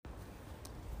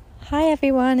Hi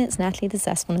everyone, it's Natalie, the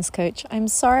Zestfulness Coach. I'm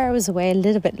sorry I was away a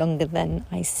little bit longer than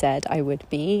I said I would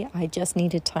be. I just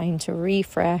needed time to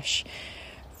refresh,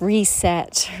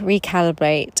 reset,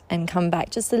 recalibrate, and come back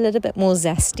just a little bit more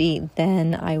zesty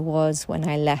than I was when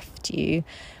I left you.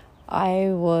 I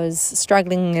was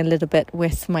struggling a little bit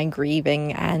with my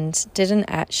grieving and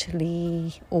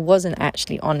wasn't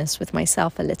actually honest with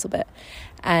myself a little bit.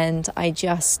 And I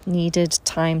just needed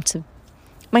time to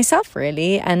myself,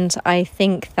 really. And I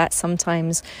think that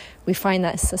sometimes we find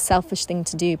that it's a selfish thing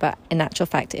to do, but in actual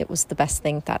fact it was the best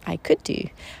thing that I could do.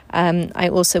 I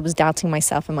also was doubting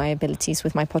myself and my abilities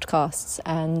with my podcasts,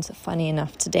 and funny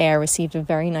enough, today I received a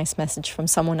very nice message from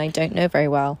someone I don't know very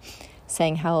well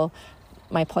saying how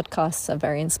my podcasts are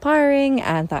very inspiring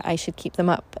and that I should keep them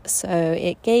up. So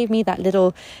it gave me that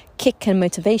little kick and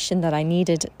motivation that I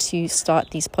needed to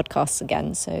start these podcasts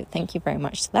again. So thank you very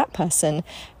much to that person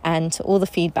and to all the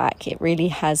feedback. It really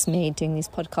has made doing these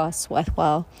podcasts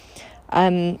worthwhile.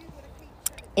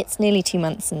 It's nearly 2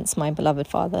 months since my beloved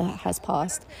father has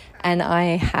passed, and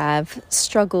I have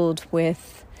struggled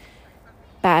with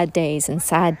bad days and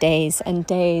sad days and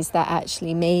days that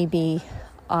actually maybe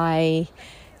I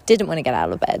didn't want to get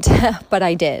out of bed, but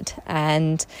I did.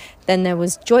 And then there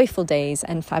was joyful days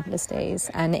and fabulous days,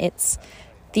 and it's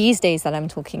these days that I'm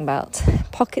talking about,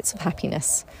 pockets of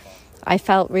happiness. I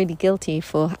felt really guilty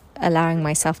for allowing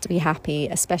myself to be happy,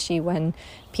 especially when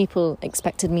people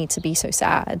expected me to be so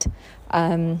sad.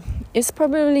 It's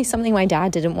probably something my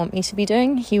dad didn't want me to be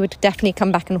doing. He would definitely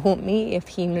come back and haunt me if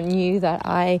he knew that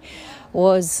I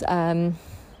was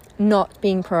not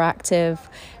being proactive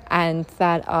and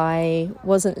that I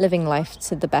wasn't living life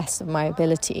to the best of my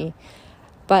ability.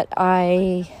 But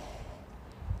I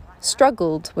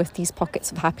struggled with these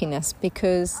pockets of happiness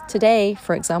because today,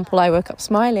 for example, I woke up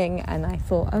smiling and I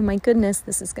thought, oh my goodness,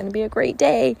 this is going to be a great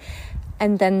day.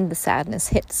 And then the sadness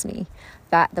hits me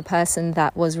that the person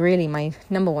that was really my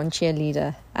number one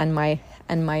cheerleader and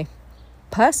my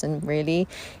person really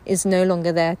is no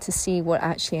longer there to see what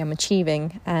actually I'm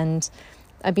achieving. And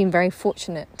I've been very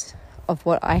fortunate of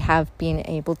what I have been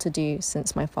able to do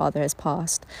since my father has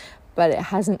passed, but it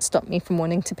hasn't stopped me from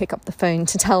wanting to pick up the phone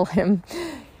to tell him.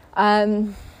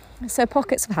 So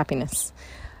pockets of happiness.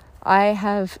 I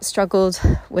have struggled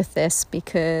with this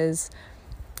because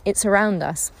it's around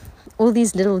us. All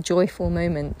these little joyful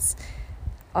moments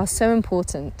are so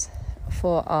important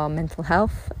for our mental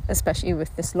health, especially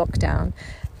with this lockdown,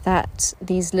 that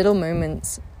these little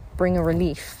moments bring a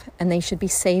relief, and they should be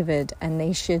savoured, and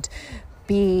they should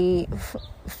be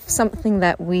something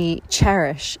that we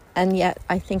cherish. And yet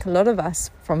I think a lot of us,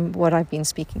 from what I've been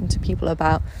speaking to people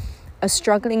about, are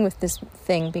struggling with this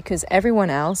thing because everyone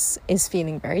else is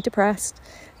feeling very depressed,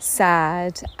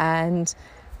 sad, and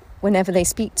whenever they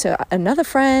speak to another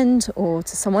friend or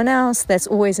to someone else, there's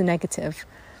always a negative.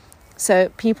 So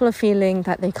people are feeling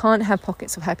that they can't have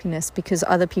pockets of happiness because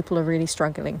other people are really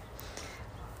struggling.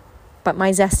 But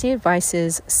my zesty advice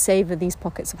is savor these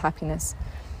pockets of happiness,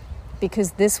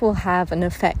 because this will have an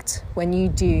effect when you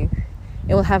do.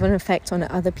 It will have an effect on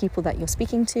other people that you're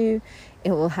speaking to.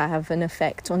 It will have an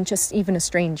effect on just even a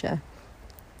stranger.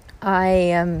 I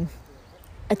am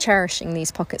cherishing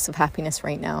these pockets of happiness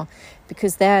right now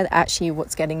because they're actually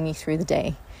what's getting me through the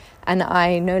day. And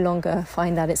I no longer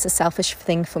find that it's a selfish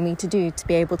thing for me to do, to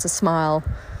be able to smile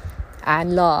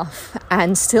and laugh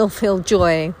and still feel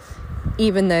joy,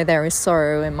 even though there is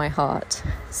sorrow in my heart.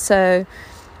 So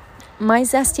my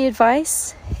zesty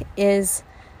advice is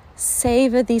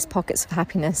savor these pockets of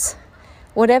happiness.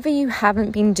 Whatever you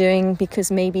haven't been doing because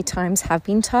maybe times have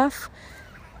been tough,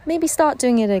 maybe start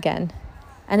doing it again.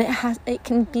 And it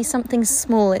can be something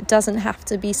small. It doesn't have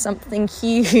to be something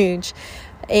huge.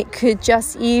 It could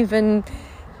just even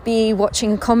be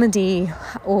watching a comedy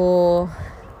or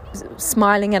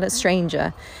smiling at a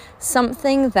stranger.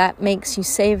 Something that makes you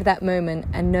savor that moment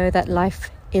and know that life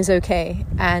is okay.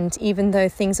 And even though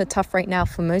things are tough right now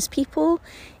for most people,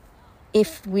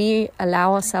 if we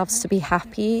allow ourselves to be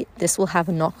happy, this will have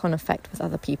a knock-on effect with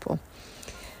other people.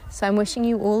 So I'm wishing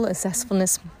you all a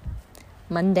Zestfulness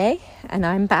Monday, and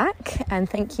I'm back. And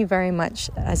thank you very much,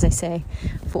 as I say,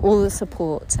 for all the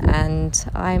support. And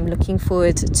I'm looking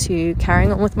forward to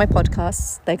carrying on with my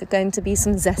podcasts. There are going to be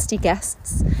some zesty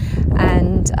guests,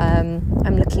 and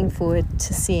I'm looking forward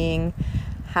to seeing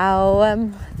how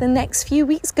the next few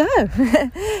weeks go.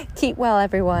 Keep well,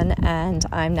 everyone, and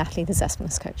I'm Natalie, the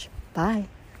Zestfulness Coach. Bye.